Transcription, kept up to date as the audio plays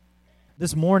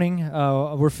This morning,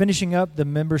 we're finishing up the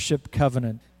membership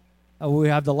covenant. We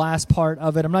have the last part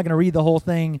of it. I'm not going to read the whole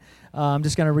thing. I'm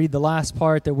just going to read the last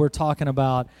part that we're talking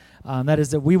about. That is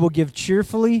that we will give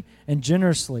cheerfully and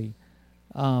generously.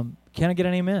 Can I get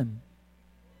an amen?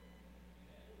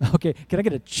 Okay, can I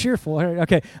get a cheerful?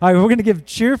 Okay, all right, we're going to give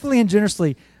cheerfully and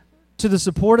generously to the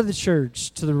support of the church,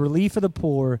 to the relief of the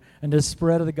poor, and to the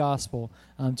spread of the gospel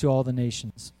to all the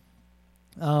nations.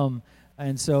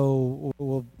 And so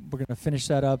we're going to finish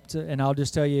that up, and I'll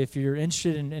just tell you, if you're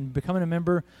interested in becoming a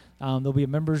member, there'll be a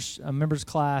members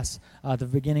class at the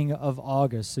beginning of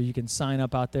August, so you can sign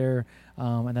up out there,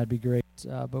 and that'd be great.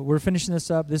 But we're finishing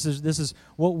this up. This is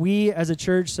what we as a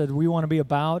church said we want to be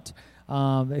about.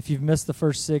 If you've missed the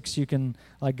first 6, you can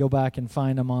go back and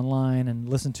find them online and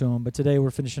listen to them. But today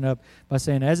we're finishing up by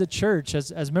saying, as a church,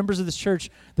 as members of this church,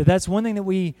 that's one thing that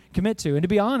we commit to. And to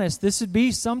be honest, this would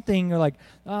be something like,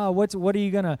 what are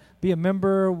you gonna be a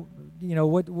member?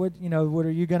 What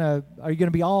are you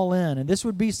gonna be all in? And this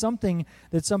would be something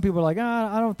that some people are like,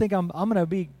 I don't think I'm gonna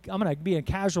be a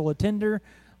casual attender,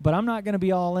 but I'm not gonna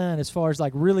be all in as far as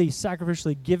really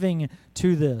sacrificially giving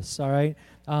to this. All right.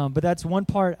 But that's one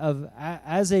part of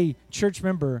as a church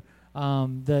member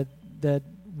that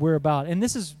we're about. And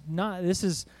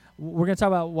we're going to talk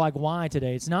about why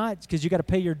today. It's not because you got to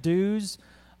pay your dues,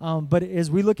 but as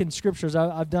we look in scriptures,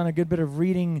 I've done a good bit of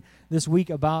reading this week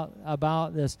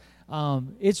about this.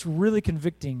 It's really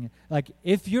convicting.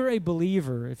 If you're a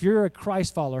believer, if you're a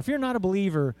Christ follower, if you're not a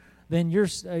believer, then you're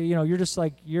just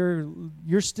you're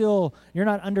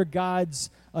not under God's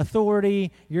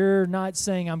authority. You're not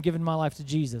saying I'm giving my life to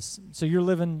Jesus. So you're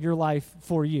living your life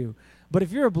for you. But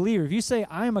if you're a believer, if you say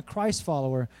I am a Christ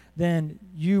follower, then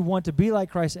you want to be like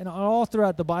Christ. And all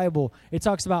throughout the Bible, it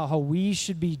talks about how we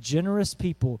should be generous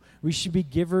people. We should be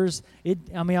givers.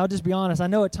 I'll just be honest. I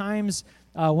know at times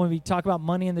when we talk about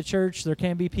money in the church, there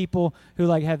can be people who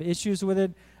have issues with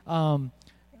it.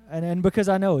 And because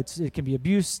I know it can be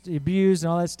abused and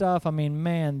all that stuff.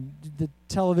 The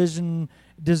television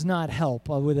does not help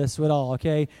with this at all,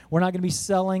 okay? We're not going to be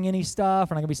selling any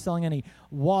stuff. We're not going to be selling any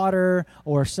water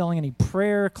or selling any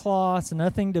prayer cloths,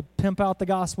 nothing to pimp out the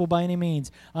gospel by any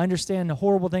means. I understand the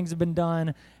horrible things have been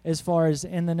done as far as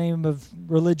in the name of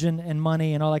religion and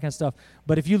money and all that kind of stuff.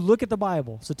 But if you look at the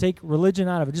Bible, so take religion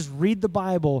out of it, just read the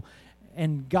Bible,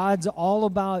 and God's all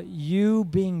about you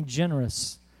being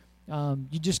generous.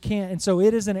 You just can't, and so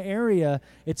it is an area.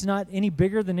 It's not any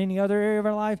bigger than any other area of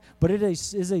our life, but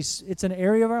it's an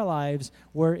area of our lives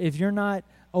where if you're not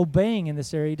obeying in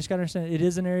this area, you just got to understand it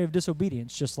is an area of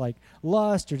disobedience, just like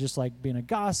lust, or just like being a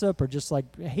gossip, or just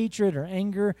like hatred or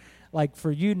anger.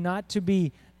 For you not to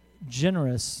be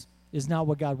generous is not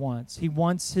what God wants. He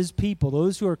wants His people,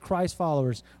 those who are Christ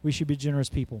followers. We should be generous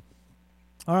people.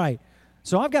 All right.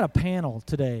 So I've got a panel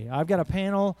today. I've got a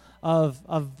panel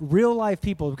of real life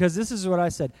people, because this is what I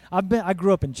said. I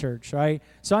grew up in church, right?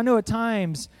 So I know at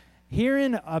times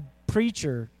hearing a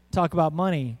preacher talk about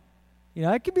money,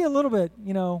 it could be a little bit,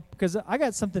 because I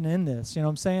got something in this. You know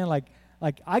what I'm saying? Like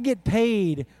I get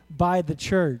paid by the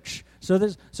church. So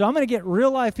I'm going to get real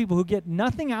life people who get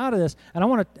nothing out of this, and I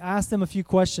want to ask them a few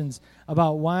questions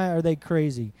about why are they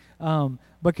crazy.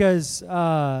 Because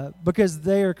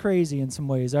they are crazy in some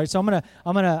ways. All right, so I'm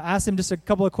gonna ask them just a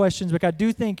couple of questions, because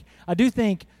I do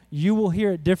think you will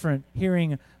hear it different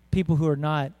hearing people who are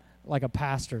not like a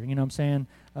pastor. You know what I'm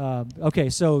saying? Okay,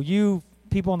 so you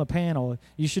people on the panel,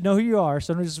 you should know who you are.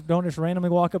 So don't just randomly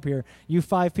walk up here. You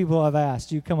 5 people I've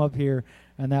asked, you come up here,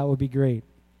 and that would be great.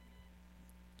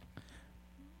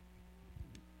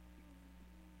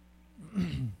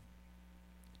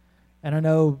 And I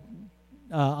know.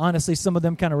 Honestly, some of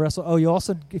them kind of wrestle. Oh, you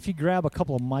also, if you grab a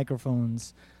couple of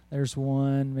microphones, there's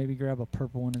one. Maybe grab a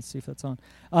purple one and see if that's on.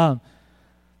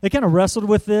 They kind of wrestled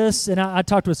with this, and I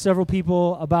talked with several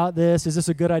people about this. Is this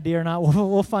a good idea or not?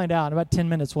 We'll find out. In about 10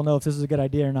 minutes, we'll know if this is a good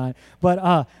idea or not.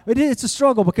 But it's a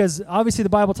struggle, because obviously the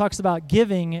Bible talks about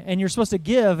giving, and you're supposed to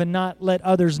give and not let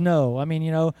others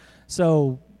know.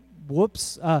 So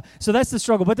whoops. So that's the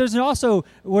struggle. But there's also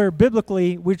where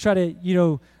biblically we try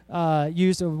to,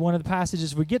 use one of the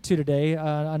passages we get to today.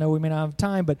 I know we may not have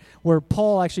time, but where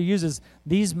Paul actually uses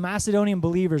these Macedonian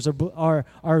believers are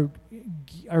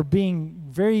being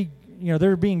very,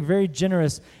 they're being very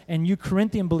generous, and you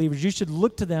Corinthian believers, you should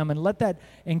look to them and let that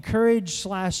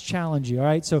encourage/challenge you. All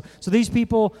right, so these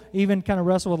people even kind of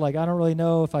wrestle with I don't really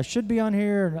know if I should be on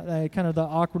here, kind of the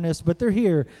awkwardness, but they're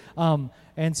here,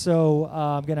 and so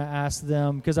I'm going to ask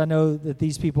them, because I know that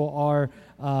these people are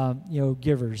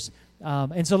givers.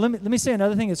 And so let me say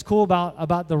another thing that's cool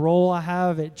about the role I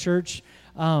have at church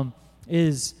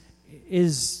is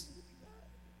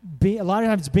a lot of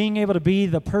times being able to be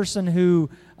the person who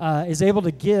is able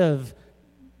to give.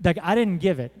 Like, I didn't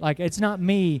give it. Like, it's not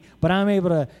me, but I'm able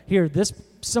to, here,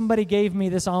 somebody gave me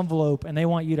this envelope and they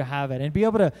want you to have it. And be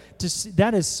able to see,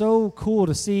 that is so cool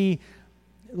to see,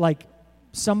 like,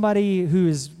 somebody who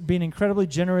is being incredibly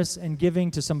generous and giving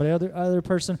to somebody other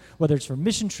person, whether it's for a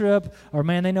mission trip or,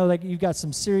 man, they know that you've got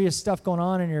some serious stuff going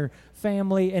on in your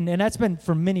family, and that's been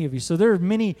for many of you. So there are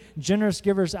many generous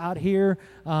givers out here,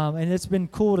 and it's been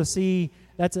cool to see.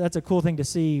 That's a cool thing to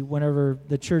see whenever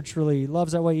the church really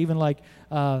loves that way. Even like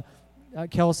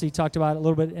Kelsey talked about a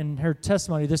little bit in her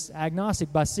testimony, this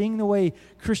agnostic, by seeing the way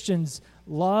Christians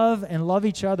love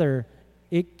each other,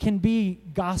 it can be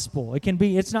gospel.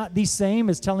 It's not the same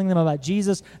as telling them about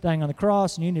Jesus dying on the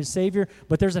cross and you need a Savior,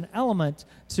 but there's an element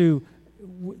to,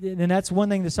 and that's one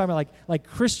thing that's talking about, like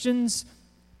Christians,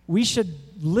 we should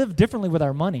live differently with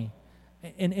our money.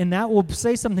 And that will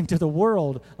say something to the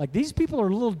world. Like, these people are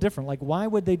a little different. Like, why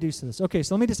would they do this? Okay,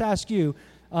 so let me just ask you,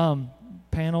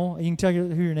 panel, you can tell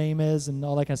who your name is and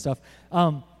all that kind of stuff.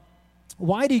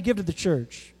 Why do you give to the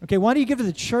church? Okay, why do you give to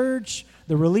the church,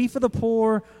 the relief of the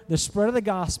poor, the spread of the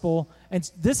gospel? And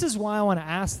this is why I want to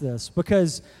ask this,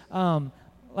 because,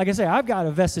 like I say, I've got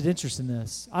a vested interest in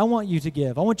this. I want you to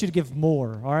give. I want you to give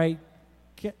more, all right?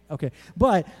 Okay,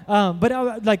 but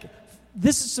like,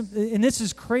 this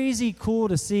is crazy cool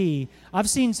to see. I've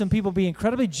seen some people be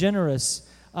incredibly generous,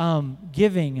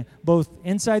 giving both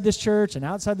inside this church and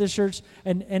outside this church,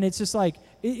 and it's just like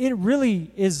it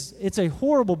really is. It's a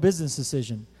horrible business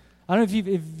decision. I don't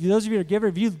know if those of you that are giver,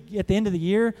 if you at the end of the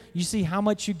year you see how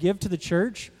much you give to the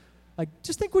church, like,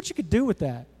 just think what you could do with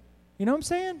that. You know what I'm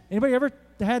saying? Anybody ever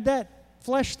had that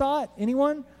flesh thought?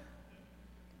 Anyone?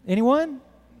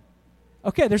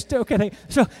 Okay, there's still okay.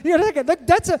 So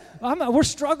we're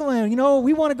struggling. You know,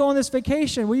 we want to go on this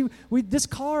vacation. We this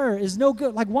car is no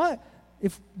good. Like, what?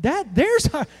 If that there's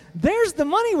the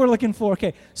money we're looking for.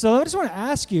 Okay, so I just want to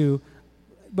ask you,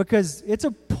 because it's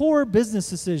a poor business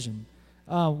decision.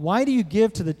 Why do you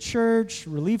give to the church,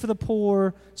 relief of the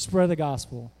poor, spread the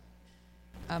gospel?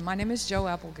 My name is Jo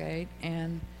Applegate,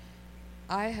 and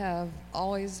I have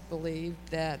always believed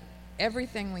that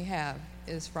everything we have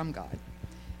is from God.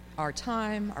 Our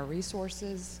time, our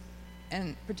resources,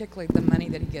 and particularly the money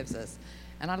that he gives us.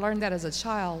 And I learned that as a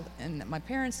child, and my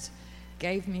parents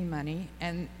gave me money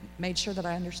and made sure that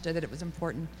I understood that it was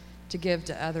important to give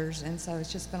to others, and so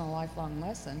it's just been a lifelong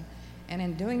lesson. And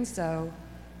in doing so,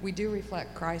 we do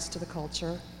reflect Christ to the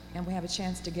culture, and we have a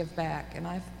chance to give back. And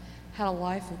I've had a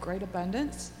life of great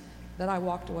abundance that I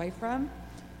walked away from,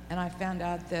 and I found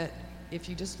out that if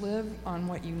you just live on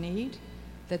what you need,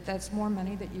 that's more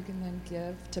money that you can then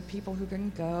give to people who can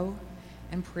go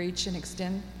and preach and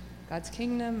extend God's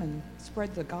kingdom and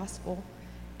spread the gospel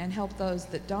and help those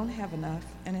that don't have enough.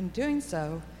 And in doing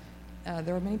so,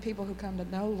 there are many people who come to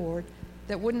know Lord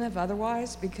that wouldn't have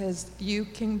otherwise, because you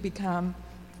can become,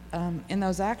 in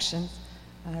those actions,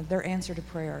 their answer to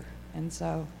prayer. And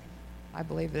so I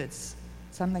believe that it's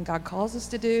something God calls us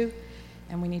to do,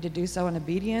 and we need to do so in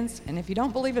obedience. And if you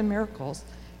don't believe in miracles,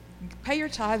 pay your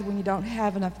tithe when you don't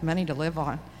have enough money to live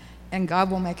on, and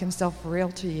God will make himself real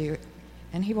to you,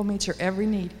 and he will meet your every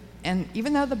need. And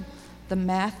even though the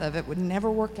math of it would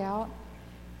never work out,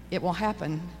 it will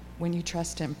happen when you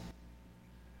trust him.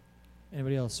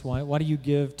 Anybody else? Why do you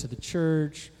give to the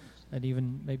church, and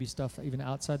even maybe stuff even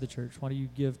outside the church? Why do you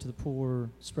give to the poor,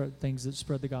 spread things that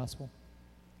spread the gospel?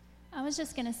 I was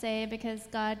just going to say, because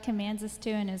God commands us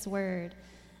to in his word.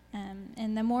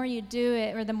 And the more you do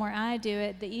it, or the more I do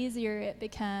it, the easier it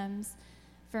becomes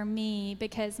for me,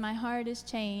 because my heart has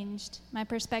changed, my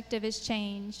perspective has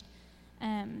changed.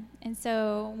 And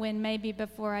so when maybe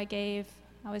before I gave,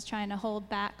 I was trying to hold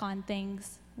back on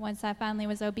things, once I finally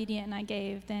was obedient and I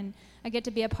gave, then I get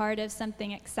to be a part of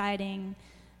something exciting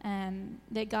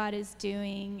that God is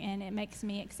doing, and it makes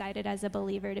me excited as a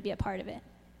believer to be a part of it.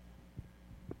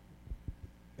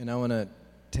 And I want to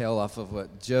tail off of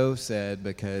what Joe said,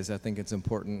 because I think it's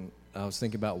important. I was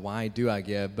thinking about why do I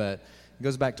give, but it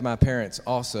goes back to my parents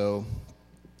also.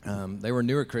 They were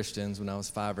newer Christians when I was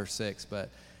 5 or 6, but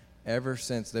ever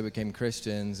since they became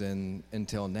Christians and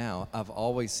until now, I've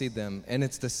always seen them, and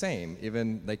it's the same.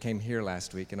 Even they came here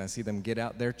last week, and I see them get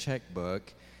out their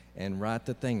checkbook and write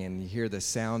the thing, and you hear the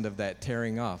sound of that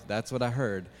tearing off. That's what I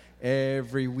heard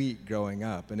every week growing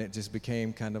up, and it just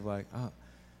became kind of like, oh,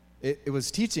 it was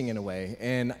teaching in a way,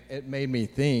 and it made me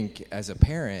think, as a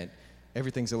parent,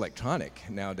 everything's electronic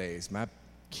nowadays. My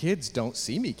kids don't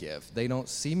see me give. They don't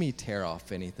see me tear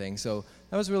off anything. So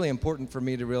that was really important for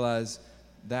me to realize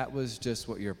that was just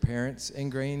what your parents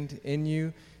ingrained in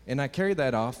you. And I carried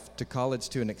that off to college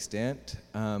to an extent,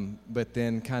 but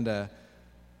then kind of,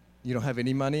 you don't have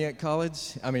any money at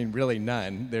college? I mean, really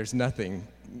none. There's nothing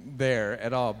there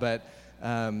at all. But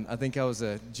I think I was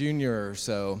a junior or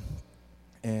so,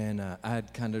 and I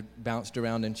had kind of bounced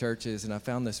around in churches, and I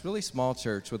found this really small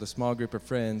church with a small group of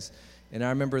friends. And I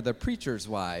remember the preacher's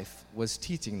wife was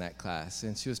teaching that class,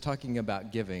 and she was talking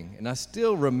about giving. And I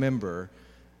still remember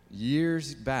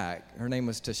years back, her name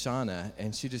was Tashana,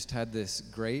 and she just had this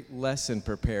great lesson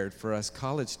prepared for us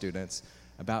college students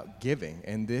about giving.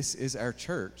 And this is our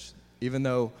church. Even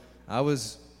though I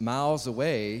was miles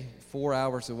away, 4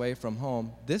 hours away from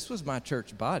home, this was my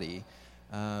church body.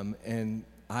 And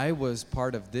I was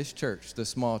part of this church, the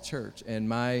small church. And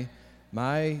my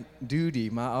duty,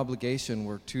 my obligation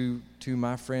were to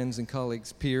my friends and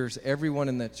colleagues, peers, everyone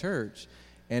in that church.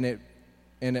 And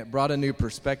it brought a new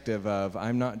perspective of,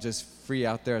 I'm not just free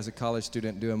out there as a college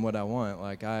student doing what I want.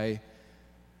 Like I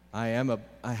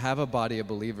have a body of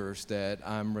believers that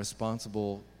I'm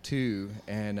responsible to,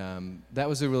 and that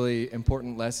was a really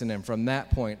important lesson. And from that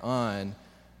point on,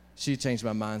 she changed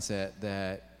my mindset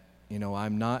that, you know,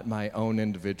 I'm not my own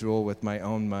individual with my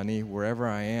own money. Wherever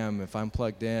I am, if I'm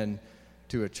plugged in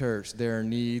to a church, there are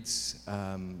needs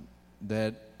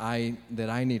that I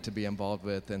need to be involved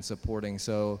with and supporting.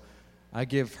 So I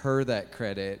give her that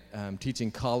credit,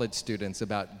 teaching college students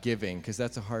about giving, because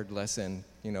that's a hard lesson,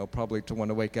 you know, probably to want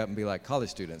to wake up and be like, college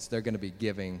students, they're going to be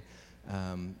giving.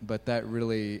 But that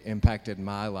really impacted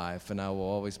my life, and I will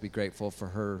always be grateful for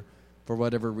her. For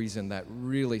whatever reason, that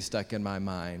really stuck in my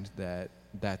mind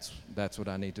that's what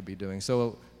I need to be doing.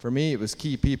 So for me, it was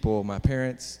key people, my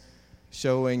parents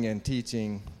showing and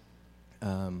teaching,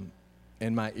 and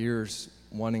my ears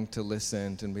wanting to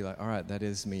listen and be like, all right, that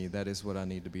is me. That is what I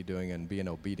need to be doing, and being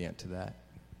obedient to that.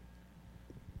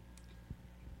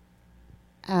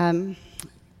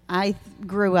 I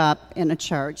grew up in a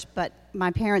church, but my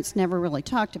parents never really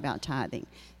talked about tithing.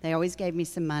 They always gave me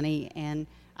some money, and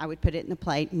I would put it in the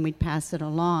plate, and we'd pass it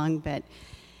along, but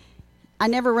I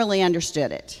never really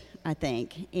understood it, I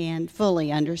think, and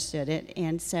fully understood it.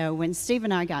 And so when Steve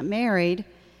and I got married,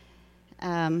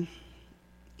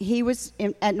 he was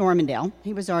at Normandale.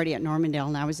 He was already at Normandale,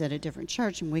 and I was at a different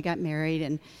church, and we got married.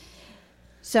 And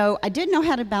so I did know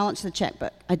how to balance the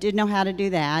checkbook. I did know how to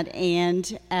do that.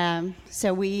 And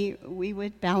so we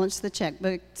would balance the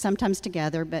checkbook sometimes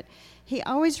together. But he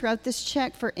always wrote this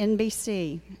check for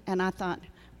NBC. And I thought,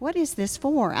 what is this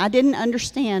for? I didn't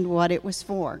understand what it was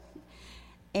for.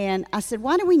 And I said,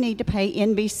 why do we need to pay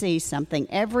NBC something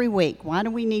every week? Why do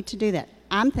we need to do that?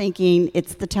 I'm thinking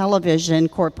it's the television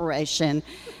corporation,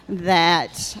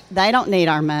 that they don't need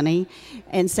our money.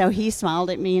 And so he smiled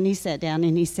at me and he sat down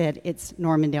and he said, it's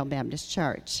Normandale Baptist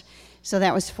Church. So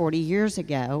that was 40 years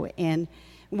ago. And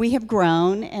we have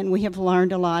grown and we have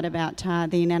learned a lot about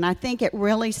tithing. And I think it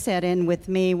really set in with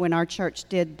me when our church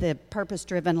did the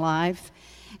Purpose-Driven Life.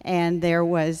 And there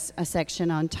was a section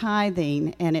on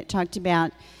tithing, and it talked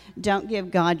about don't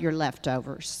give God your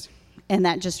leftovers. And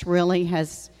that just really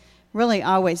has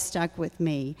always stuck with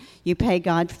me. You pay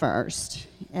God first,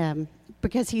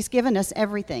 because he's given us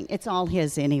everything. It's all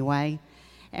his anyway,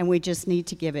 and we just need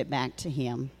to give it back to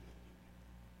him.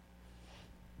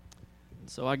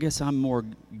 So I guess I'm more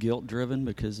guilt-driven,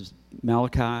 because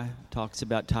Malachi talks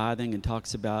about tithing and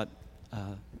talks about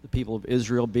the people of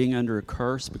Israel being under a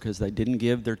curse because they didn't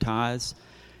give their tithes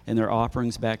and their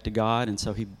offerings back to God. And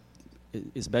so he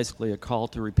is basically a call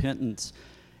to repentance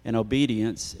and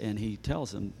obedience. And he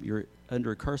tells them, you're under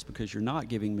a curse because you're not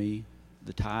giving me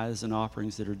the tithes and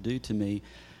offerings that are due to me.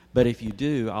 But if you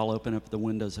do, I'll open up the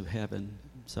windows of heaven.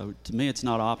 So to me, it's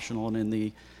not optional.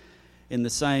 And in the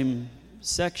same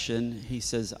section, he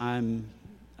says, I'm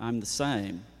the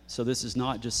same. So this is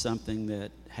not just something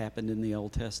that happened in the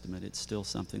Old Testament. It's still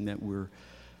something that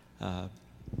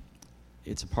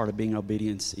it's a part of being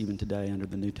obedience even today under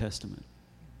the New Testament.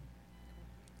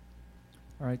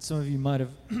 All right, some of you might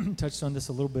have touched on this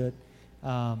a little bit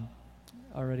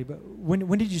already, but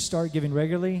when did you start giving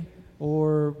regularly,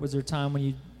 or was there a time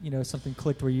when you something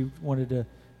clicked where you wanted to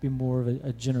be more of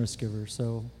a generous giver?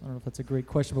 So I don't know if that's a great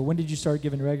question, but when did you start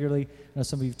giving regularly? I know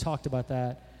some of you have talked about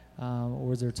that, or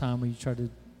was there a time when you tried to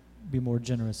be more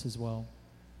generous as well?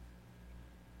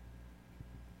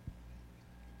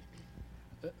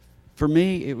 For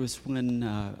me, it was when,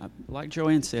 like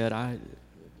Joanne said,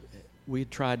 we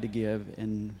tried to give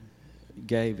and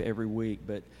gave every week,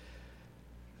 but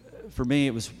for me,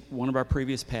 it was one of our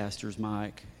previous pastors,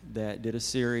 Mike, that did a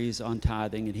series on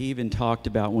tithing, and he even talked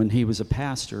about when he was a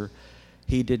pastor,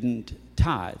 he didn't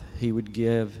tithe. He would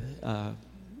give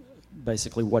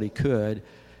basically what he could,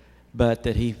 but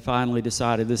that he finally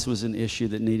decided this was an issue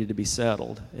that needed to be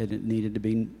settled, and it needed to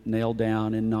be nailed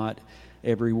down, and not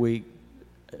every week,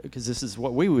 because this is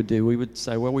what we would do. We would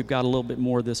say, well, we've got a little bit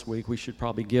more this week, we should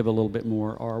probably give a little bit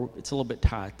more, or it's a little bit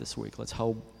tight this week, let's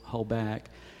hold back.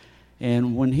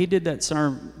 And when he did that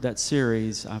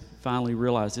series, I finally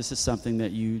realized this is something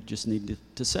that you just need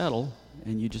to settle,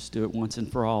 and you just do it once and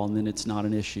for all, and then it's not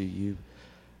an issue.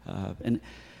 And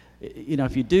you know,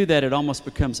 if you do that, it almost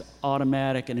becomes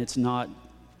automatic, and it's not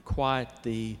quite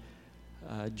the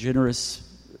generous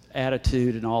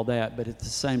attitude and all that, but at the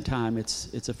same time,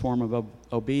 it's a form of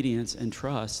obedience and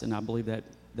trust, and I believe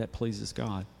that pleases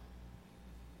God.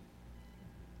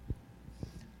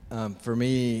 For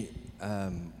me,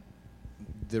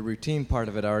 the routine part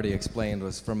of it I already explained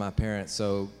was from my parents.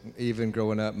 So even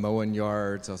growing up mowing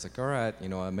yards, I was like, all right, you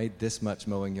know, I made this much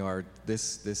mowing yard.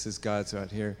 This is God's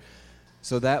right here.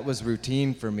 So that was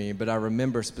routine for me. But I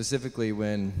remember specifically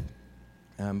when,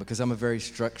 because I'm a very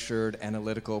structured,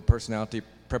 analytical personality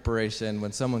preparation,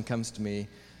 when someone comes to me,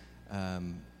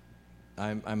 I'm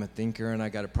a thinker and I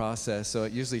got a process. So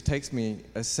it usually takes me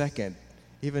a second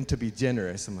even to be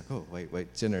generous. I'm like, oh,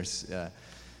 wait, generous.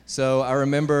 So I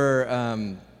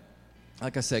remember,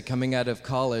 like I said, coming out of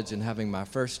college and having my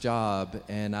first job,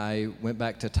 and I went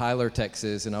back to Tyler,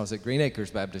 Texas, and I was at Green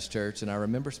Acres Baptist Church, and I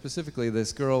remember specifically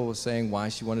this girl was saying why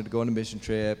she wanted to go on a mission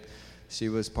trip. She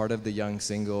was part of the Young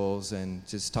Singles, and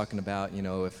just talking about, you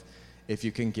know, if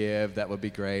you can give, that would be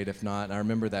great. If not, and I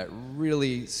remember that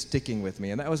really sticking with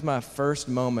me, and that was my first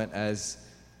moment as,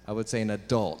 I would say, an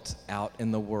adult out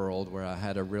in the world where I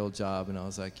had a real job, and I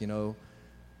was like, you know,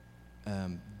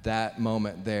 that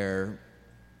moment there,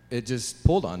 it just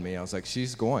pulled on me. I was like,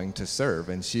 she's going to serve,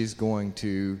 and she's going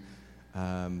to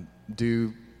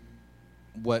do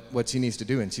what she needs to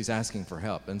do, and she's asking for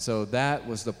help. And so that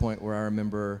was the point where I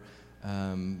remember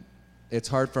it's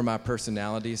hard for my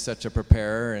personality, such a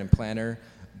preparer and planner,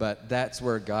 but that's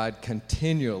where God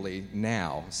continually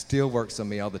now still works on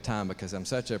me all the time, because I'm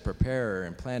such a preparer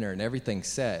and planner, and everything's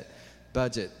set,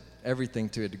 budget, everything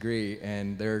to a degree.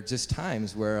 And there are just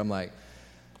times where I'm like,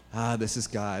 this is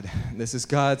God. This is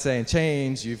God saying,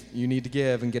 change. You need to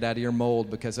give and get out of your mold,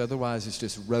 because otherwise it's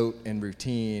just rote and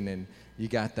routine, and you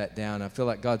got that down. I feel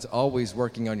like God's always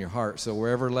working on your heart. So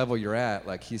wherever level you're at,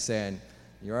 like he's saying,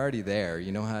 you're already there.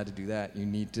 You know how to do that. You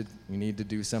need to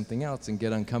do something else and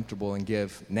get uncomfortable and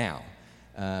give now.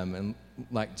 And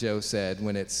like Joe said,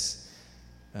 when it's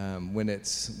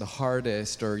the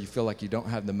hardest, or you feel like you don't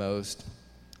have the most,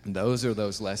 those are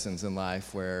those lessons in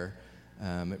life where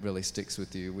it really sticks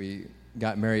with you. We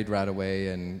got married right away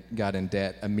and got in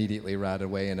debt immediately right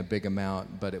away in a big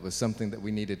amount, but it was something that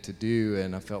we needed to do,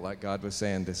 and I felt like God was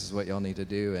saying, this is what y'all need to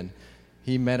do, and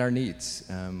he met our needs,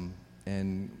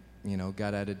 and, you know,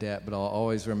 got out of debt. But I'll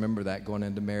always remember that going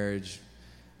into marriage,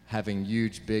 having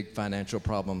huge, big financial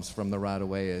problems from the right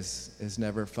away is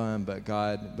never fun, but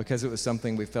God, because it was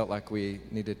something we felt like we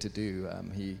needed to do,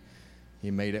 He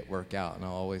made it work out. And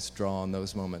I'll always draw on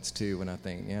those moments too when I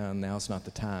think, yeah, now's not the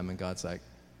time. And God's like,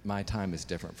 my time is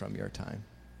different from your time.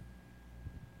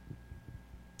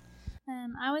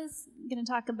 I was going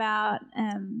to talk about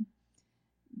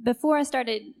before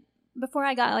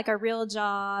I got like a real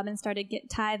job and started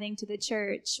tithing to the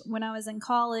church. When I was in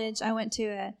college, I went to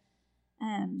a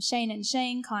Shane and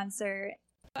Shane concert.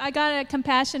 I got a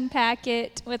compassion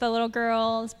packet with a little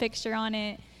girl's picture on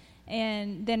it.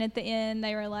 And then at the end,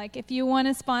 they were like, if you want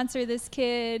to sponsor this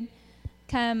kid,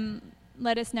 come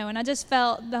let us know. And I just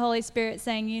felt the Holy Spirit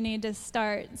saying, you need to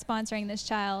start sponsoring this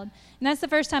child. And that's the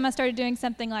first time I started doing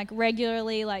something like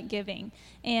regularly, like giving.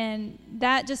 And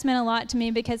that just meant a lot to me,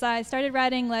 because I started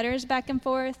writing letters back and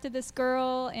forth to this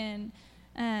girl. And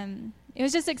it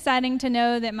was just exciting to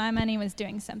know that my money was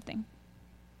doing something.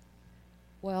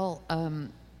 Well,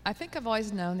 I think I've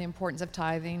always known the importance of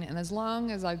tithing, and as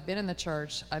long as I've been in the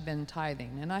church, I've been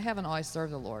tithing, and I haven't always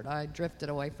served the Lord. I drifted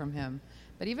away from him.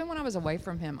 But even when I was away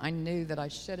from him, I knew that I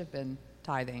should have been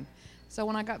tithing. So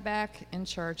when I got back in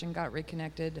church and got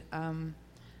reconnected,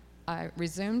 I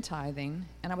resumed tithing,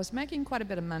 and I was making quite a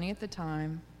bit of money at the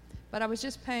time, but I was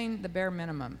just paying the bare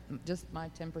minimum, just my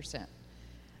 10%.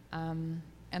 And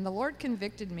the Lord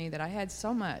convicted me that I had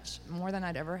so much, more than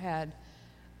I'd ever had,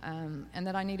 and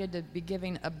that I needed to be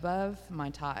giving above my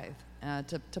tithe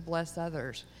to bless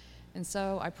others. And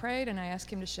so I prayed and I asked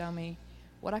him to show me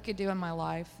what I could do in my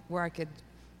life where I could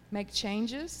make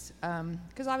changes,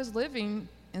 because I was living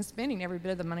and spending every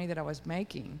bit of the money that I was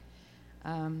making.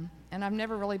 And I've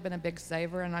never really been a big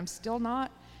saver, and I'm still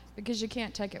not, because you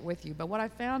can't take it with you. But what I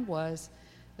found was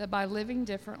that by living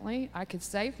differently, I could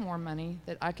save more money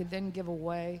that I could then give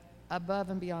away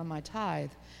above and beyond my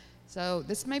tithe. So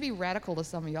this may be radical to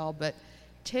some of y'all, but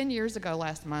 10 years ago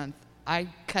last month, I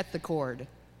cut the cord,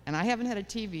 and I haven't had a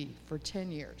TV for 10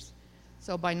 years.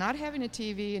 So by not having a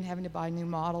TV and having to buy new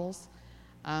models,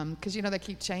 because, they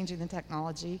keep changing the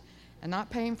technology, and not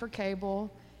paying for cable,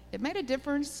 it made a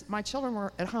difference. My children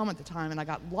were at home at the time, and I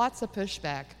got lots of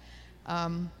pushback.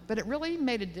 But it really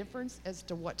made a difference as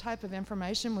to what type of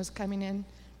information was coming in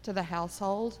to the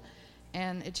household.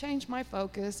 And it changed my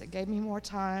focus. It gave me more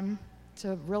time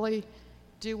to really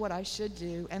do what I should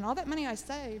do. And all that money I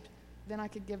saved, then I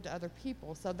could give to other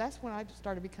people. So that's when I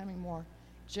started becoming more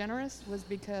generous, was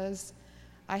because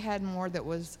I had more that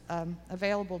was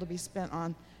available to be spent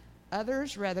on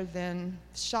others rather than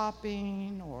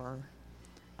shopping, or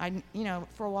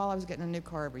for a while I was getting a new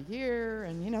car every year,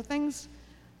 and things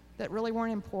that really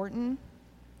weren't important.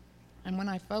 And when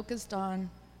I focused on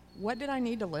what did I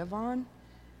need to live on,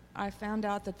 I found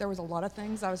out that there was a lot of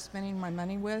things I was spending my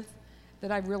money with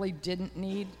that I really didn't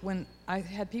need, when I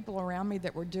had people around me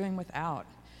that were doing without.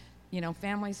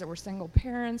 Families that were single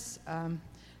parents.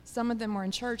 Some of them were in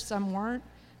church, some weren't,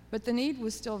 but the need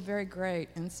was still very great.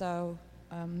 And so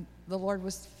the Lord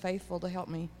was faithful to help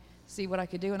me see what I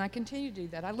could do, and I continue to do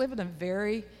that. I live in a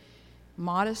very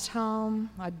modest home.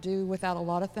 I do without a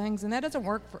lot of things, and that doesn't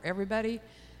work for everybody,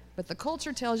 but the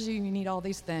culture tells you need all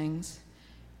these things.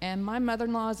 And my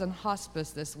mother-in-law is in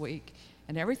hospice this week,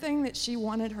 and everything that she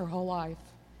wanted her whole life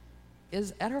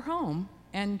is at her home,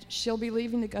 and she'll be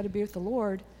leaving to go to be with the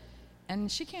Lord,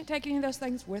 and she can't take any of those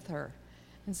things with her.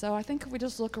 And so I think if we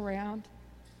just look around,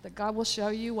 that God will show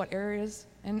you what areas,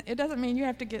 and it doesn't mean you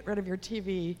have to get rid of your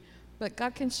TV, but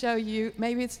God can show you,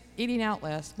 maybe it's eating out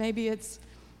less, maybe it's,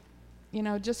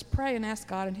 just pray and ask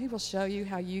God, and He will show you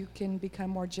how you can become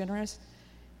more generous,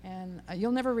 and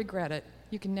you'll never regret it.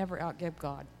 You can never outgive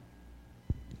God.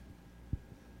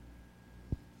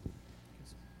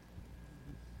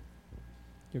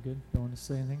 You're good? Don't want to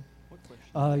say anything? What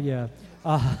question?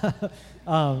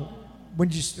 When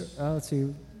did you let's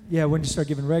see. Yeah, when did you start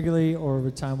giving regularly, or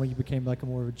over time when you became like a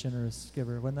more of a generous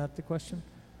giver? Wasn't that the question,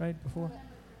 right, before?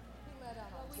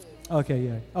 Okay,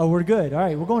 yeah. Oh, we're good. All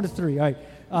right, we're going to 3. All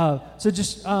right. So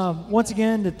just once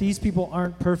again, that these people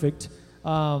aren't perfect. So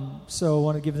I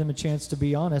want to give them a chance to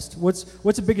be honest. What's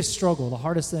the biggest struggle, the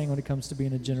hardest thing when it comes to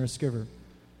being a generous giver?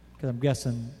 Because I'm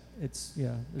guessing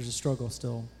there's a struggle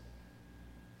still.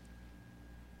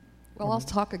 Well, I'll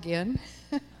talk again.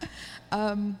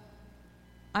 I'm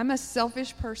a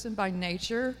selfish person by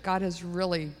nature. God has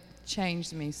really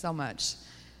changed me so much.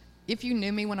 If you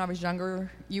knew me when I was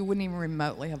younger, you wouldn't even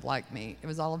remotely have liked me. It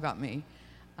was all about me.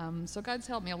 So God's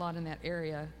helped me a lot in that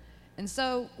area. And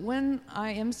so when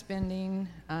I am spending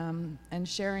and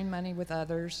sharing money with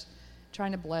others,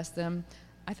 trying to bless them,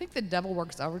 I think the devil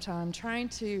works overtime trying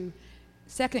to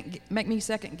make me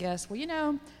second guess.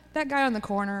 Well, that guy on the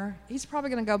corner, he's probably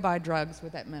going to go buy drugs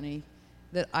with that money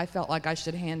that I felt like I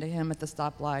should hand to him at the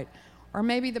stoplight. Or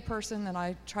maybe the person that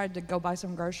I tried to go buy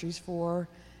some groceries for,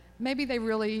 maybe they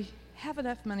really have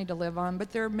enough money to live on,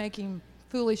 but they're making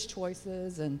foolish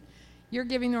choices, and you're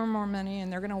giving them more money and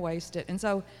they're going to waste it. And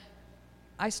so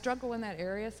I struggle in that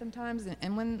area sometimes,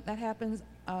 and when that happens,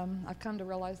 I've come to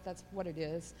realize that's what it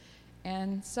is.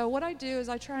 And so what I do is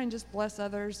I try and just bless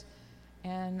others,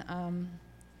 and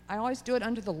I always do it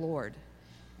under the Lord.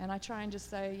 And I try and just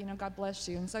say, God bless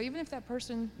you. And so even if that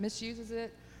person misuses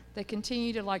it, they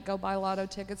continue to go buy lotto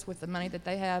tickets with the money that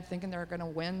they have, thinking they're going to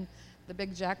win the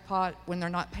big jackpot when they're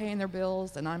not paying their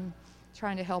bills, and I'm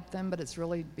trying to help them, but it's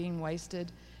really being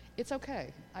wasted. It's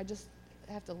okay. I just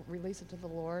have to release it to the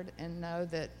Lord and know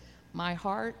that my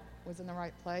heart was in the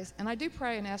right place. And I do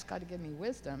pray and ask God to give me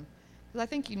wisdom, because I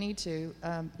think you need to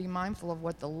be mindful of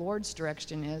what the Lord's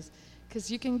direction is, because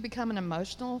you can become an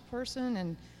emotional person,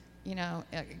 and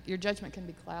your judgment can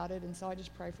be clouded. And so I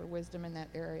just pray for wisdom in that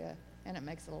area, and it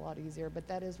makes it a lot easier. But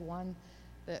that is one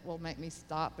that will make me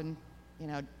stop and,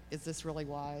 is this really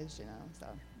wise, so.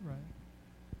 Right.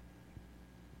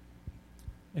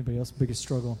 Anybody else biggest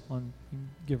struggle on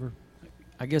giver?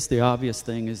 I guess the obvious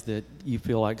thing is that you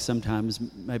feel like sometimes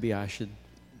maybe I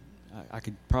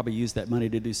could probably use that money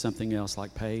to do something else,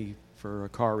 like pay for a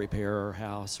car repair or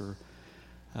house, or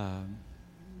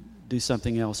do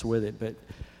something else with it. But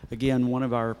again, one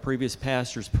of our previous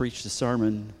pastors preached a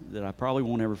sermon that I probably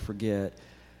won't ever forget.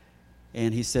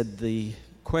 And he said, the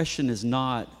question is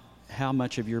not how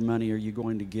much of your money are you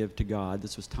going to give to God.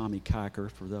 This was Tommy Kiker,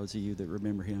 for those of you that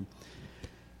remember him.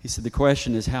 He said, the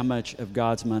question is how much of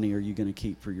God's money are you going to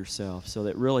keep for yourself? So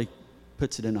that really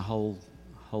puts it in a whole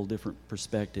different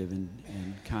perspective, and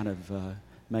kind of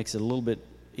makes it a little bit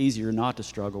easier not to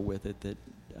struggle with it, that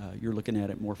you're looking at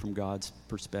it more from God's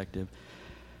perspective.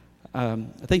 I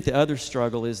think the other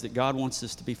struggle is that God wants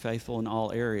us to be faithful in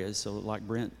all areas. So like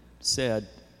Brent said,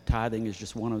 tithing is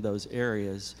just one of those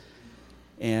areas.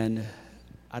 And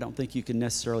I don't think you can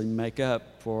necessarily make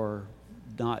up for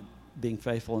not being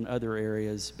faithful in other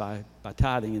areas by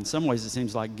tithing. In some ways, it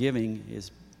seems like giving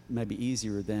is maybe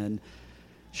easier than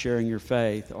sharing your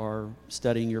faith or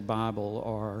studying your Bible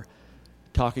or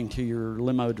talking to your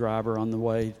limo driver on the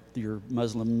way, your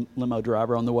Muslim limo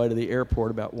driver on the way to the airport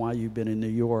about why you've been in New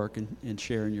York and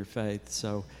sharing your faith.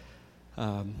 So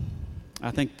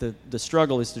I think the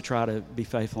struggle is to try to be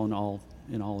faithful in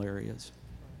all areas.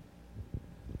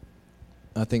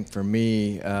 I think for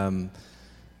me, the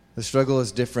struggle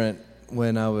is different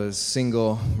when I was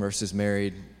single versus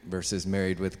married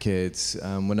with kids.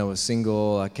 When I was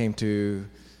single, I came to,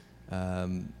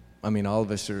 all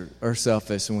of us are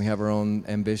selfish and we have our own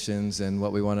ambitions and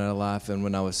what we want out of life. And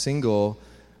when I was single,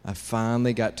 I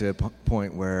finally got to a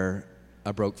point where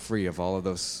I broke free of all of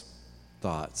those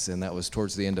thoughts. And that was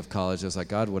towards the end of college. I was like,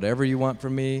 God, whatever you want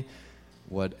from me,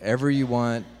 whatever you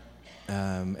want.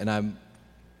 And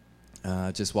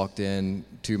I just walked in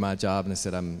to my job and I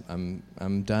said,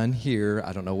 I'm done here.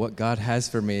 I don't know what God has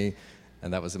for me.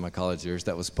 And that was in my college years.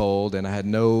 That was bold. And I had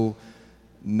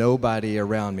nobody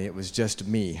around me. It was just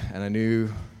me. And I knew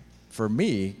for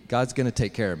me, God's going to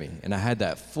take care of me. And I had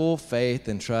that full faith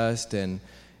and trust. And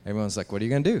everyone was like, what are you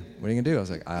going to do? What are you going to do? I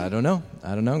was like, I don't know.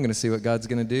 I'm going to see what God's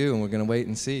going to do. And we're going to wait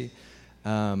and see.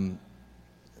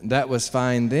 That was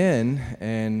fine then.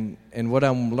 And what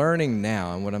I'm learning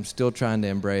now and what I'm still trying to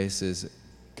embrace is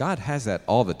God has that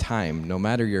all the time. No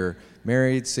matter you're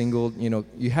married, single,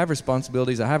 you have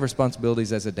responsibilities. I have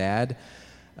responsibilities as a dad.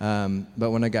 But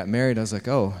when I got married, I was like,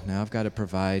 oh, now I've got to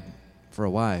provide for a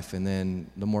wife. And then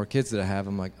the more kids that I have,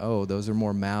 I'm like, oh, those are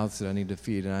more mouths that I need to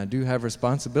feed. And I do have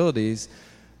responsibilities.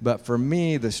 But for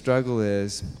me, the struggle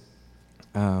is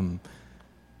and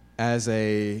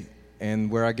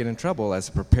where I get in trouble as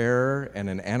a preparer and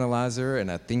an analyzer and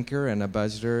a thinker and a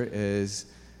budgeter is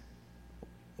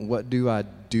what do I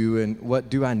do and what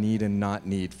do I need and not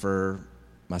need for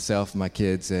myself and my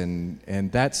kids.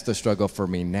 And that's the struggle for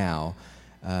me now.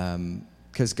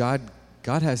 Because God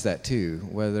has that too,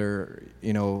 whether,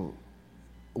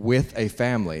 with a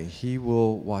family, he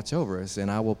will watch over us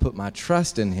and I will put my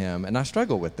trust in him. And I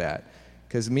struggle with that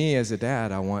because me as a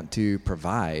dad, I want to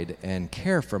provide and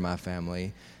care for my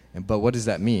family. But what does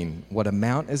that mean? What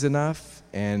amount is enough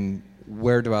and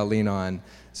where do I lean on?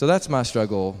 So that's my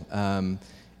struggle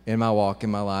in my walk,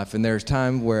 in my life. And there's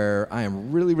time where I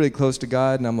am really, really close to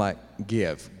God and I'm like,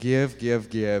 give.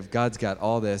 God's got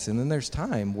all this. And then there's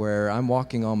time where I'm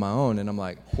walking on my own and I'm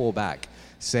like, pull back,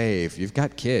 save. You've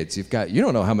got kids. You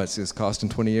don't know how much this cost in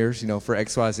 20 years, for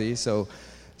XYZ. So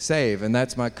save. And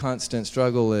that's my constant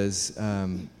struggle is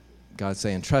God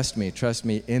saying, trust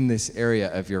me in this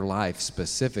area of your life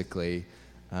specifically,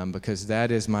 because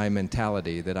that is my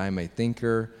mentality, that I'm a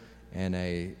thinker and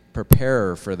a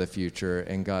preparer for the future.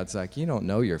 And God's like, you don't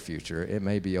know your future. It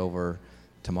may be over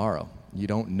tomorrow. You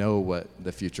don't know what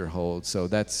the future holds. So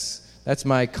that's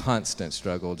my constant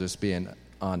struggle, just being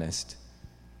honest.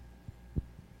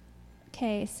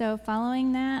 Okay, so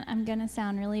following that, I'm going to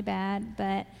sound really bad,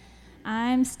 but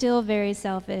I'm still very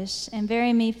selfish and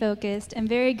very me-focused and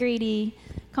very greedy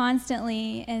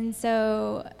constantly. And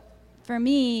so for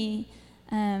me,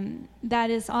 that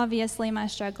is obviously my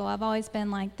struggle. I've always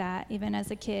been like that, even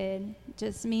as a kid,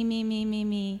 just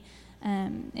me.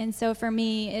 And so for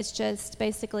me, it's just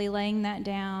basically laying that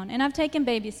down. And I've taken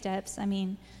baby steps,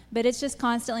 but it's just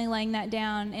constantly laying that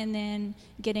down and then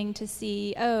getting to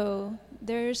see, oh,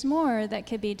 there's more that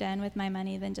could be done with my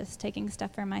money than just taking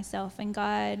stuff for myself. And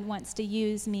God wants to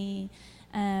use me.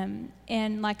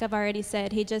 And like I've already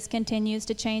said, he just continues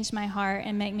to change my heart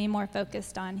and make me more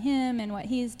focused on him and what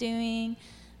he's doing.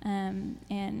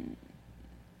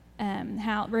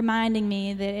 How reminding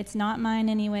me that it's not mine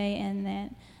anyway and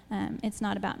that it's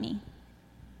not about me.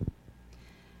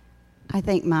 I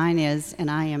think mine is, and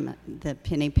I am the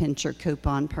penny pincher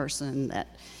coupon person that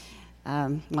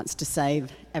wants to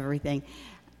save everything.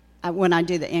 When I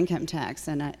do the income tax,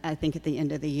 and I think at the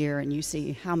end of the year, and you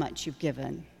see how much you've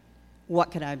given,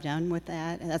 what could I have done with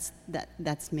that?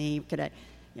 That's me.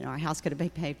 Our house could have been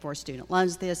paid for, student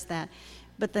loans, this, that.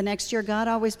 But the next year, God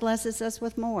always blesses us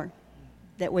with more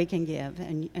that we can give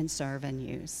and serve and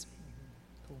use.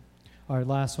 Cool. All right,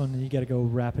 last one. You got to go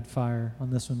rapid fire on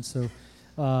this one. So,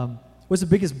 what's the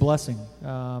biggest blessing?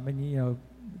 The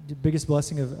biggest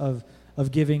blessing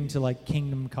of giving to like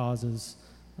kingdom causes.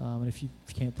 And if you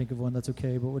can't think of one, that's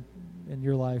okay. But what in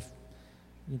your life,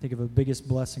 you think of a biggest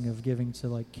blessing of giving to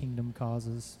like kingdom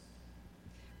causes?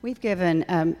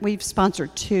 We've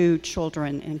sponsored 2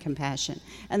 children in Compassion,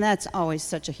 and that's always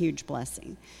such a huge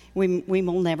blessing. We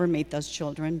will never meet those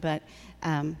children, but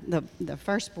the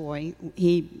first boy,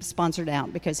 he sponsored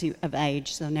out because of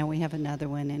age, so now we have another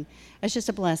one, and it's just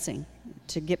a blessing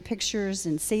to get pictures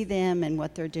and see them and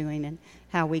what they're doing and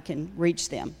how we can reach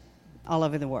them all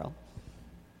over the world.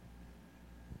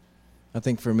 I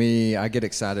think for me, I get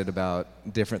excited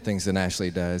about different things than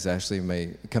Ashley does. Ashley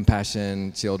may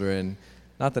compassion, children.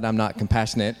 Not that I'm not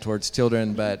compassionate towards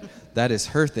children, but that is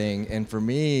her thing. And for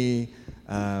me,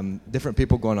 different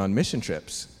people going on mission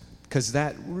trips, because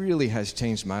that really has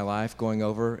changed my life going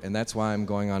over. And that's why I'm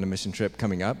going on a mission trip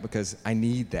coming up, because I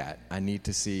need that. I need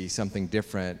to see something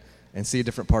different and see a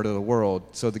different part of the world,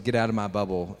 so to get out of my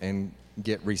bubble and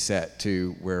get reset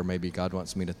to where maybe God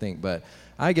wants me to think. But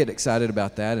I get excited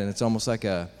about that, and it's almost like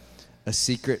a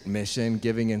secret mission,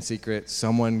 giving in secret,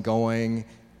 someone going,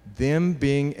 them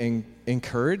being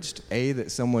encouraged, that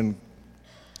someone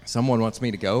wants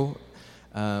me to go,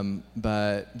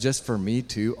 but just for me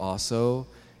too also,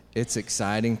 it's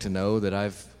exciting to know that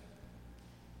I've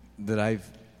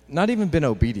not even been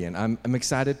obedient. I'm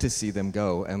excited to see them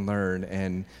go and learn,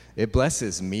 and it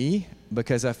blesses me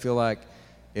because I feel like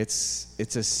it's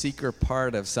a secret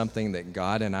part of something that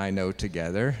God and I know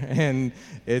together, and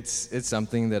it's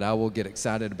something that I will get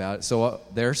excited about. So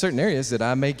there are certain areas that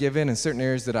I may give in and certain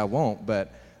areas that I won't,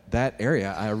 but that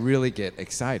area I really get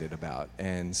excited about.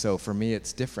 And so for me,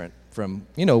 it's different from,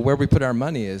 where we put our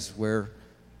money is where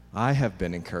I have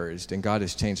been encouraged, and God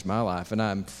has changed my life, and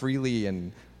I'm freely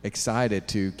and excited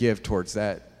to give towards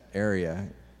that area.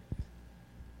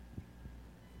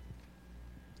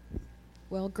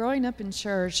 Well, growing up in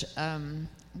church,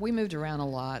 we moved around a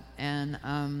lot, and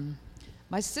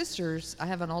my sisters, I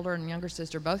have an older and younger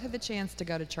sister, both had the chance to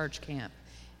go to church camp,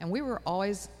 and we were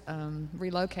always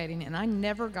relocating, and I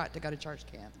never got to go to church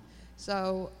camp.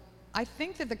 So I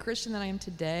think that the Christian that I am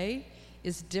today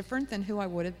is different than who I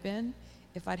would have been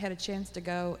if I'd had a chance to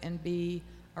go and be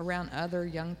around other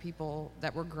young people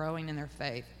that were growing in their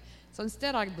faith. So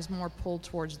instead, I was more pulled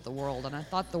towards the world, and I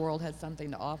thought the world had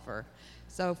something to offer.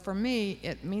 So for me,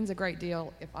 it means a great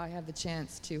deal if I have the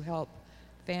chance to help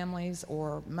families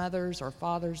or mothers or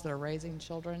fathers that are raising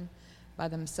children by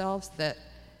themselves that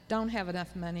don't have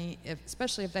enough money,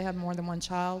 especially if they have more than one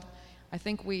child. I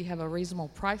think we have a reasonable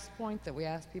price point that we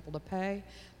ask people to pay,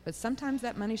 but sometimes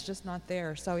that money's just not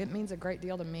there. So it means a great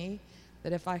deal to me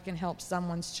that if I can help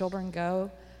someone's children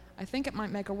go, I think it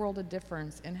might make a world of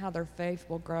difference in how their faith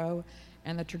will grow,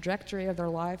 and the trajectory of their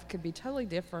life could be totally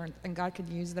different, and God could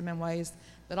use them in ways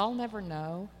that I'll never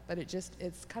know. But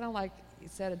it's kind of like you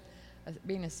said,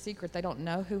 being a secret. They don't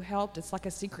know who helped. It's like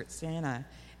a secret Santa,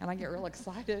 and I get real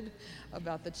excited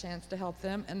about the chance to help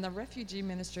them. And the refugee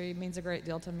ministry means a great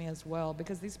deal to me as well,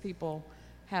 because these people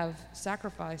have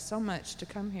sacrificed so much to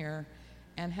come here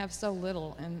and have so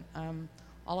little, and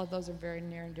all of those are very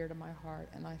near and dear to my heart,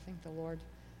 and I think the Lord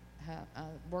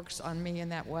works on me in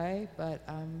that way. But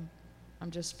I'm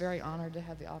just very honored to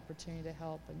have the opportunity to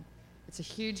help, and it's a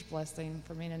huge blessing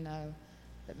for me to know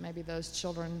that maybe those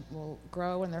children will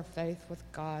grow in their faith with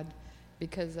God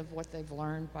because of what they've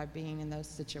learned by being in those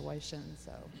situations.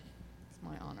 So it's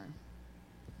my honor.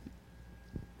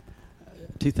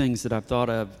 2 things that I've thought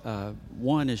of.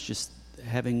 One is just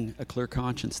having a clear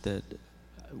conscience that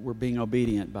we're being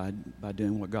obedient by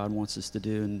doing what God wants us to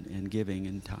do and giving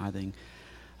and tithing.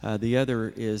 The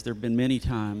other is there have been many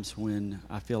times when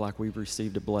I feel like we've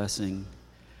received a blessing,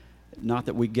 not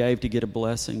that we gave to get a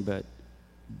blessing, but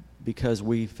because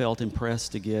we felt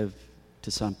impressed to give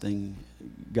to something,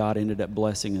 God ended up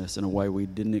blessing us in a way we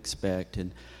didn't expect.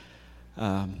 And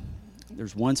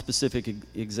there's one specific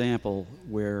example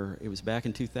where it was back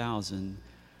in 2000.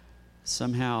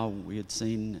 Somehow we had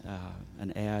seen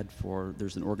an ad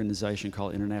there's an organization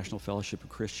called International Fellowship of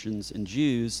Christians and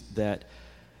Jews that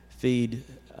feed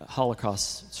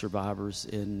Holocaust survivors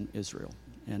in Israel.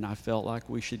 And I felt like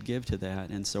we should give to that.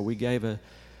 And so we gave a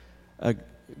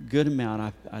good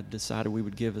amount. I decided we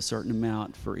would give a certain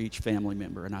amount for each family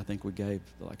member. And I think we gave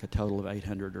like a total of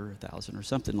 800 or 1,000 or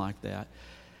something like that.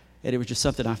 And it was just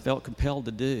something I felt compelled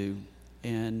to do.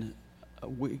 And a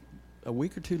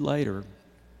week or 2 later,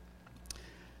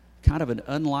 kind of an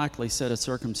unlikely set of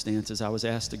circumstances, I was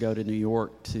asked to go to New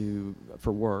York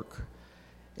for work.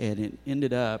 And it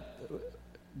ended up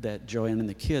that Joanne and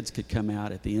the kids could come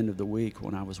out at the end of the week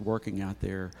when I was working out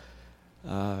there.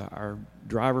 Our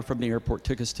driver from the airport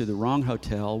took us to the wrong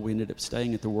hotel. We ended up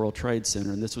staying at the World Trade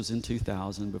Center, and this was in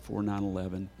 2000, before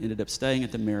 9/11. Ended up staying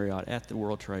at the Marriott at the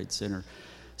World Trade Center,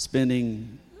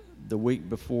 spending the week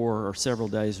before, or several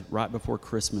days right before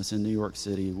Christmas in New York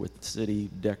City with the city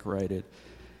decorated.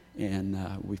 And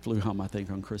we flew home, I think,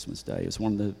 on Christmas Day. It was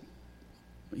one of the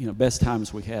best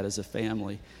times we had as a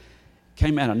family.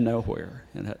 Came out of nowhere,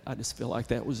 and I just feel like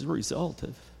that was a result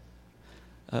of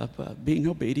being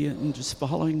obedient and just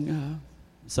following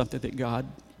something that God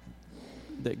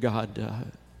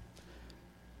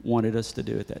wanted us to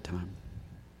do at that time.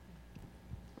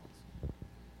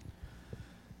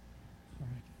 All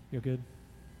right, you're good.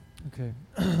 Okay.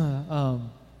 I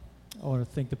want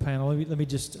to thank the panel. Let me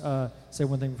just say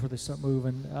one thing before they start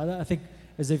moving. I think,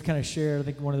 as they've kind of shared, I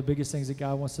think one of the biggest things that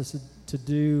God wants us to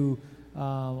do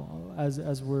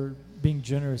as we're being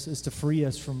generous is to free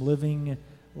us from living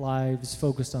lives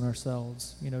focused on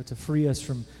ourselves. To free us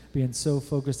from being so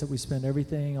focused that we spend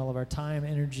everything, all of our time,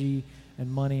 energy,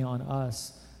 and money on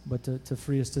us, but to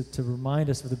free us to remind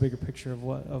us of the bigger picture of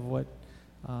why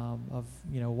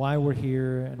we're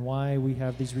here and why we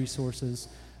have these resources.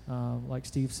 Like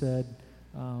Steve said,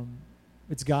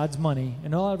 it's God's money,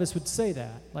 and a lot of us would say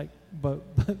that,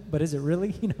 but is it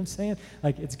really? You know what I'm saying?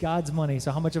 Like, it's God's money,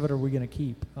 so how much of it are we going to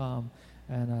keep?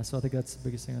 And so I think that's the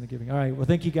biggest thing on the giving. All right, well,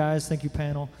 thank you guys. Thank you,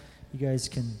 panel. You guys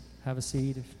can have a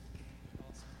seat. Thank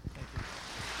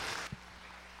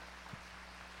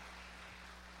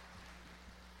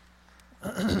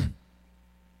you.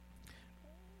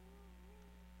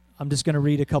 I'm just going to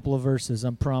read a couple of verses.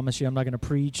 I promise you I'm not going to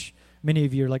preach. Many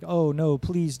of you are like, oh, no,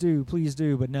 please do.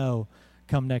 But no,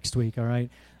 come next week, all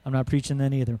right? I'm not preaching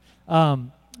then either.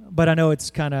 But I know it's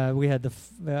kind of,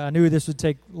 I knew this would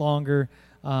take longer.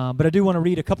 But I do want to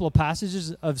read a couple of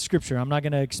passages of Scripture. I'm not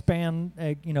going to expound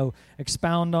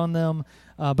on them.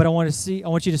 But I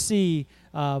want you to see,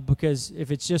 because if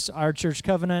it's just our church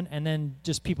covenant and then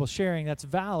just people sharing, that's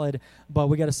valid. But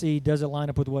we got to see, does it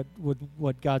line up with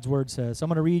what God's Word says? So I'm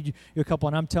going to read you a couple,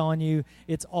 and I'm telling you,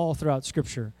 it's all throughout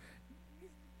Scripture.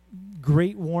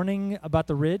 Great warning about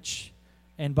the rich.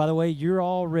 And by the way, you're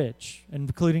all rich,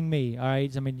 including me. All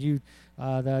right. I mean,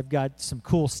 I've got some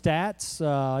cool stats.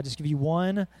 I'll just give you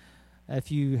one.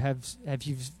 If you have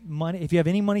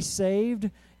any money saved,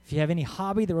 if you have any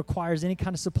hobby that requires any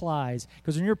kind of supplies,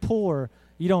 because when you're poor,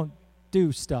 you don't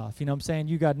do stuff. You know what I'm saying?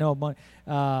 You got no money.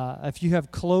 If you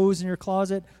have clothes in your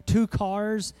closet, 2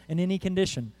 cars in any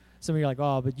condition. Some of you are like,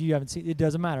 oh, but you haven't seen. It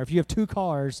doesn't matter. If you have 2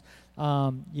 cars,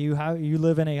 you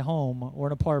live in a home or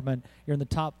an apartment, you're in the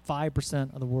top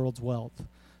 5% of the world's wealth.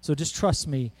 So just trust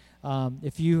me.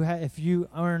 If you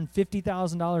earn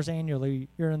 $50,000 annually,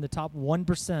 you're in the top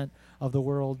 1% of the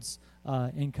world's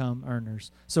income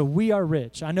earners. So we are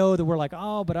rich. I know that we're like,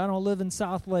 oh, but I don't live in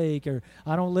South Lake, or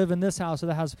I don't live in this house or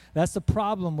that house. That's the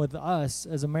problem with us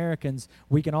as Americans.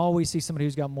 We can always see somebody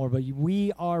who's got more, but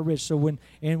we are rich. So when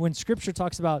Scripture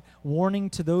talks about warning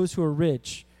to those who are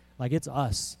rich, like, it's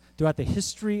us. Throughout the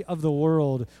history of the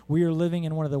world, we are living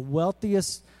in one of the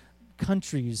wealthiest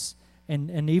countries.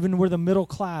 And even we're the middle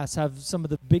class, have some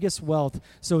of the biggest wealth.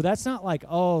 So that's not like,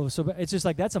 so it's just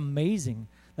like, that's amazing.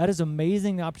 That is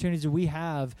amazing, the opportunities that we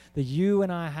have, that you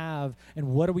and I have, and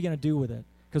what are we going to do with it?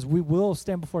 Because we will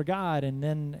stand before God and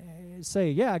then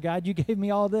say, yeah, God, you gave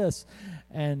me all this.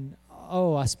 And,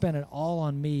 I spent it all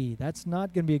on me. That's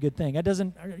not going to be a good thing. That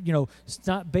doesn't, it's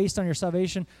not based on your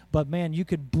salvation, but man, you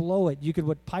could blow it. You could,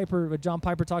 what John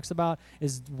Piper talks about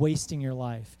is wasting your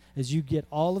life, is you get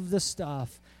all of this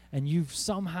stuff, and you've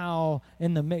somehow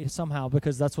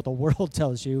because that's what the world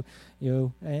tells you,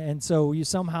 and so you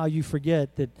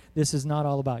forget that this is not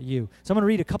all about you. So I'm going to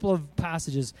read a couple of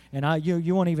passages, and I'm not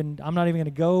even going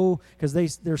to go,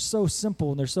 because they're so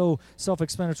simple and they're so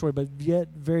self-explanatory, but yet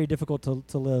very difficult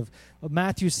to live.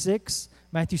 Matthew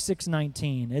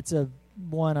 6:19. It's a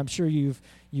one I'm sure you've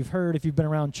heard if you've been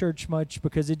around church much,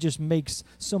 because it just makes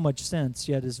so much sense,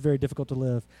 yet it's very difficult to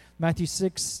live. Matthew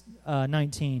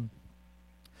 6:19.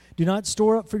 Do not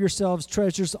store up for yourselves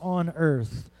treasures on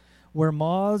earth, where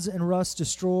moths and rust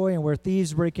destroy and where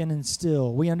thieves break in and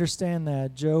steal. We understand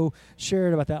that. Joe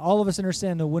shared about that. All of us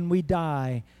understand that when we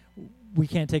die, we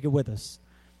can't take it with us.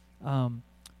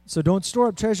 So don't store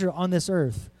up treasure on this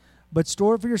earth, but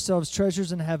store for yourselves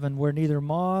treasures in heaven, where neither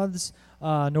moths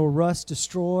nor rust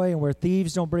destroy and where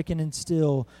thieves don't break in and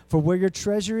steal. For where your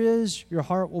treasure is, your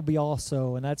heart will be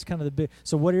also. And that's kind of the big.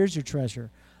 So what is your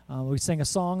treasure? We sang a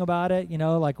song about it,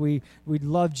 like we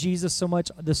love Jesus so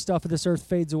much, the stuff of this earth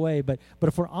fades away. But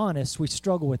if we're honest, we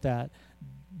struggle with that.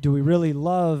 Do we really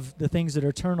love the things that are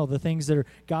eternal, the things that are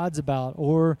God's about,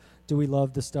 or do we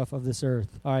love the stuff of this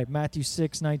earth? All right, Matthew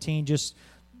 6:19, just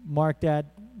mark that,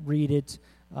 read it.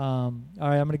 All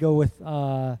right, I'm going to go with,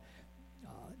 I'll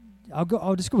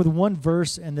just go with one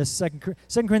verse in this 2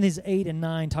 Corinthians 8 and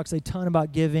 9 talks a ton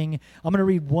about giving. I'm going to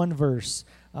read one verse.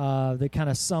 that kind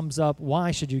of sums up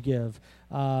why should you give.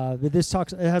 But this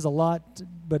talks, it has a lot,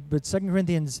 but 2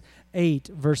 Corinthians 8,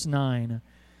 verse 9.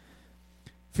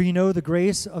 For you know the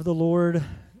grace of the Lord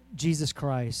Jesus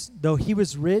Christ, though he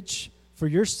was rich, for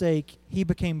your sake he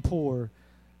became poor,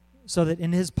 so that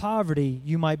in his poverty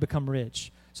you might become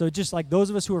rich. So just like those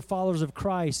of us who are followers of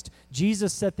Christ,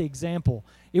 Jesus set the example.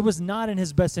 It was not in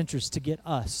his best interest to get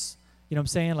us. You know what I'm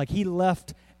saying? Like he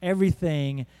left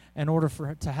everything in order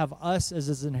to have us as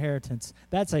his inheritance.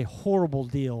 That's a horrible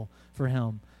deal for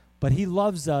him. But he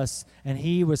loves us, and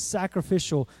he was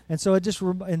sacrificial. And so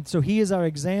so he is our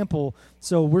example.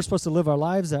 So we're supposed to live our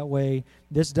lives that way.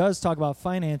 This does talk about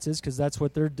finances, because that's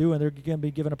what they're doing. They're going to be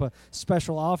giving up a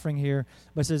special offering here.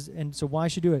 But it says, and so why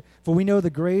should you do it? For we know the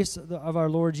grace of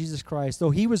our Lord Jesus Christ, though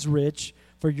he was rich,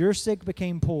 for your sake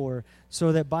became poor,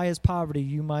 so that by his poverty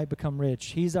you might become rich.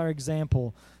 He's our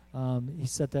example. He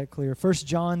set that clear. 1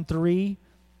 John 3,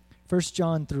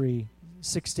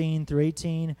 16 through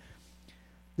 18.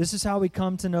 This is how we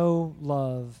come to know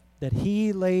love, that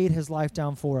he laid his life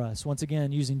down for us. Once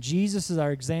again, using Jesus as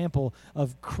our example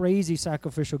of crazy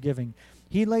sacrificial giving.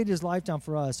 He laid his life down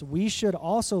for us. We should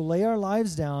also lay our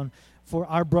lives down for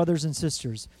our brothers and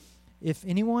sisters. If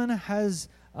anyone has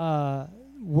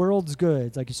world's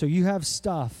goods, like so you have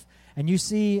stuff, and you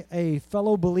see a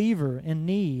fellow believer in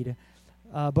need,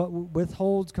 but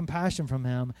withholds compassion from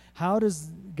him, how does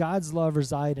God's love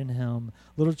reside in him?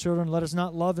 Little children, let us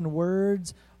not love in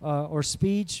words or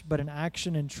speech, but in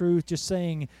action and truth. Just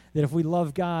saying that if we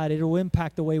love God, it will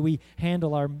impact the way we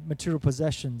handle our material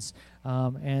possessions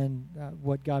and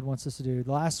what God wants us to do.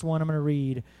 The last one I'm going to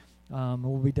read, and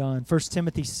we'll be done. 1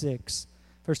 Timothy 6.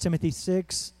 1 Timothy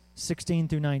 6, 16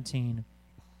 through 19.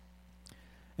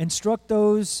 Instruct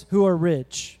those who are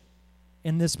rich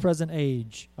in this present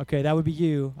age. Okay, that would be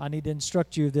you. I need to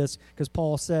instruct you of this because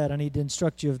Paul said I need to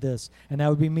instruct you of this, and that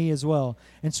would be me as well.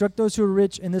 Instruct those who are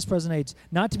rich in this present age,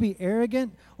 not to be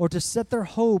arrogant or to set their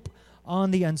hope on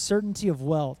the uncertainty of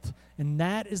wealth. And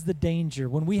that is the danger.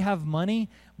 When we have money,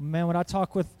 man, when I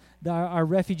talk with our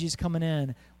refugees coming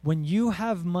in, when you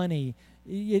have money,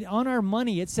 on our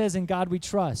money, it says in God we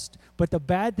trust. But the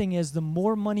bad thing is the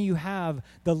more money you have,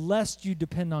 the less you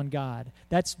depend on God.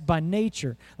 That's by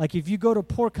nature. Like if you go to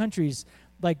poor countries,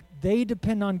 like they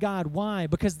depend on God. Why?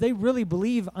 Because they really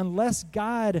believe unless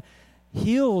God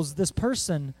heals this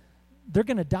person, they're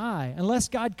going to die. Unless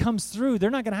God comes through,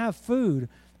 they're not going to have food.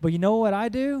 But you know what I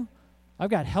do? I've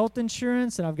got health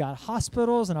insurance, and I've got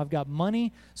hospitals, and I've got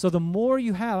money. So the more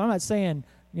you have, I'm not saying,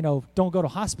 don't go to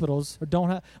hospitals or don't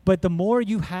have, but the more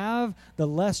you have, the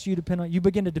less you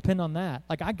begin to depend on that.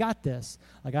 Like, I got this.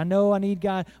 Like, I know I need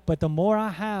God, but the more I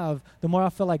have, the more I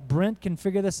feel like Brent can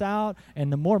figure this out,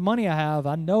 and the more money I have,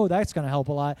 I know that's going to help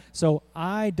a lot. So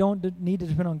I don't need to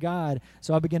depend on God,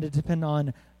 so I begin to depend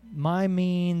on my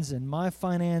means and my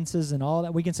finances and all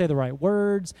that. We can say the right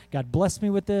words. God bless me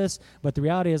with this. But the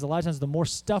reality is a lot of times the more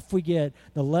stuff we get,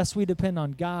 the less we depend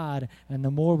on God and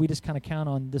the more we just kind of count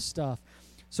on this stuff.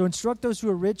 So instruct those who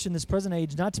are rich in this present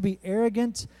age not to be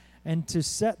arrogant and to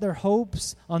set their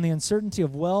hopes on the uncertainty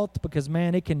of wealth, because,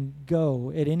 man, it can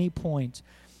go at any point,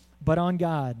 but on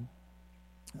God,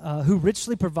 who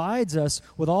richly provides us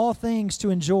with all things to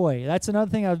enjoy. That's another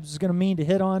thing I was going to mean to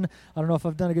hit on. I don't know if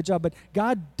I've done a good job, but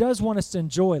God does want us to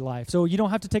enjoy life. So you don't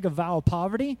have to take a vow of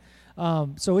poverty.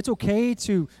 So it's okay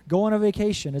to go on a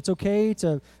vacation. It's okay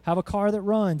to have a car that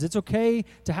runs. It's okay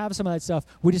to have some of that stuff.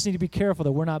 We just need to be careful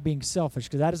that we're not being selfish,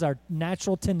 because that is our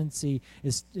natural tendency.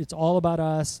 It's all about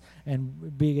us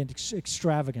and being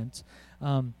extravagant.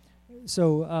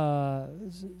 So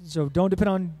don't depend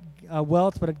on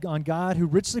wealth, but on God, who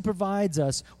richly provides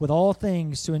us with all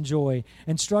things to enjoy.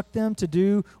 Instruct them to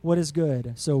do what is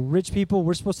good. So rich people,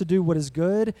 we're supposed to do what is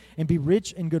good and be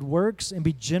rich in good works and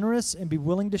be generous and be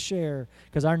willing to share,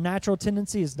 because our natural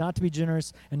tendency is not to be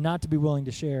generous and not to be willing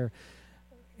to share.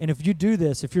 And if you do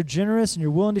this, if you're generous and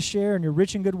you're willing to share and you're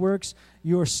rich in good works,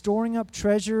 you are storing up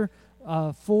treasure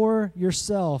for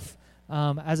yourself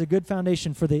as a good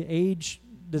foundation for the age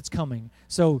that's coming.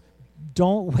 So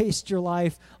don't waste your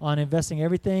life on investing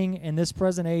everything in this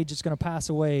present age. It's going to pass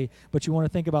away, but you want to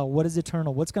think about what is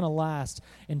eternal, what's going to last.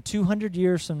 In 200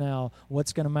 years from now,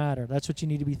 what's going to matter? That's what you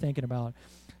need to be thinking about,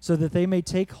 so that they may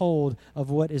take hold of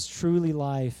what is truly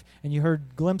life. And you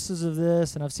heard glimpses of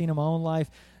this, and I've seen in my own life.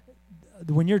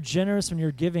 When you're generous, when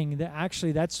you're giving,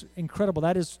 that's incredible.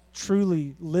 That is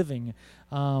truly living.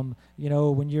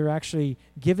 When you're actually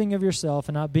giving of yourself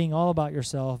and not being all about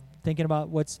yourself, thinking about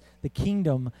what's the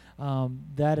kingdom,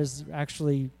 that is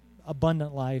actually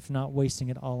abundant life, not wasting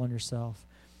it all on yourself.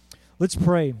 Let's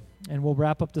pray, and we'll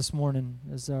wrap up this morning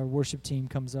as our worship team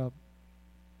comes up.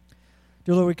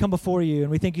 Dear Lord, we come before you,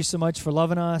 and we thank you so much for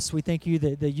loving us. We thank you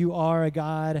that you are a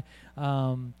God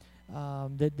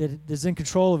that is in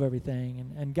control of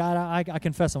everything. And God, I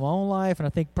confess in my own life, and I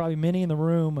think probably many in the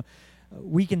room,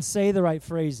 we can say the right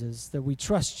phrases, that we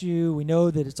trust you. We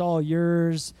know that it's all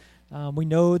yours. We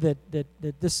know that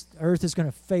this earth is going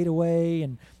to fade away,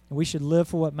 and we should live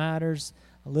for what matters,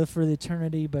 live for the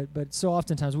eternity. But so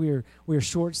oftentimes we are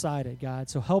short-sighted, God.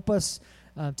 So help us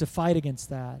to fight against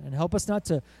that, and help us not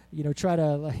to, try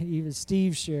to, like even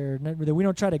Steve shared, that we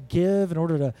don't try to give in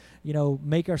order to,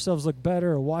 make ourselves look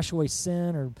better or wash away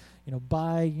sin or,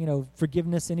 buy,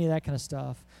 forgiveness, any of that kind of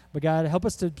stuff. But God, help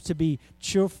us to be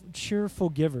cheerful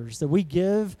givers, that we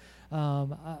give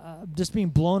just being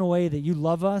blown away that you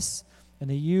love us and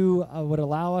that you would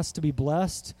allow us to be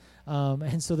blessed.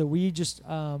 And so that we just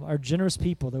are generous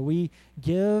people, that we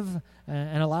give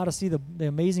and allow to see the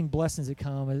amazing blessings that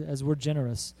come as we're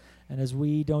generous and as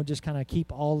we don't just kind of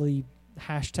keep all the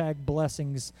hashtag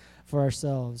blessings for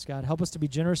ourselves. God, help us to be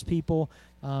generous people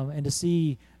and to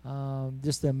see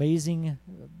just the amazing,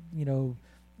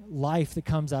 life that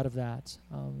comes out of that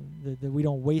we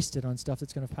don't waste it on stuff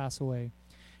that's going to pass away.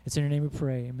 It's in your name we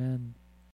pray. Amen.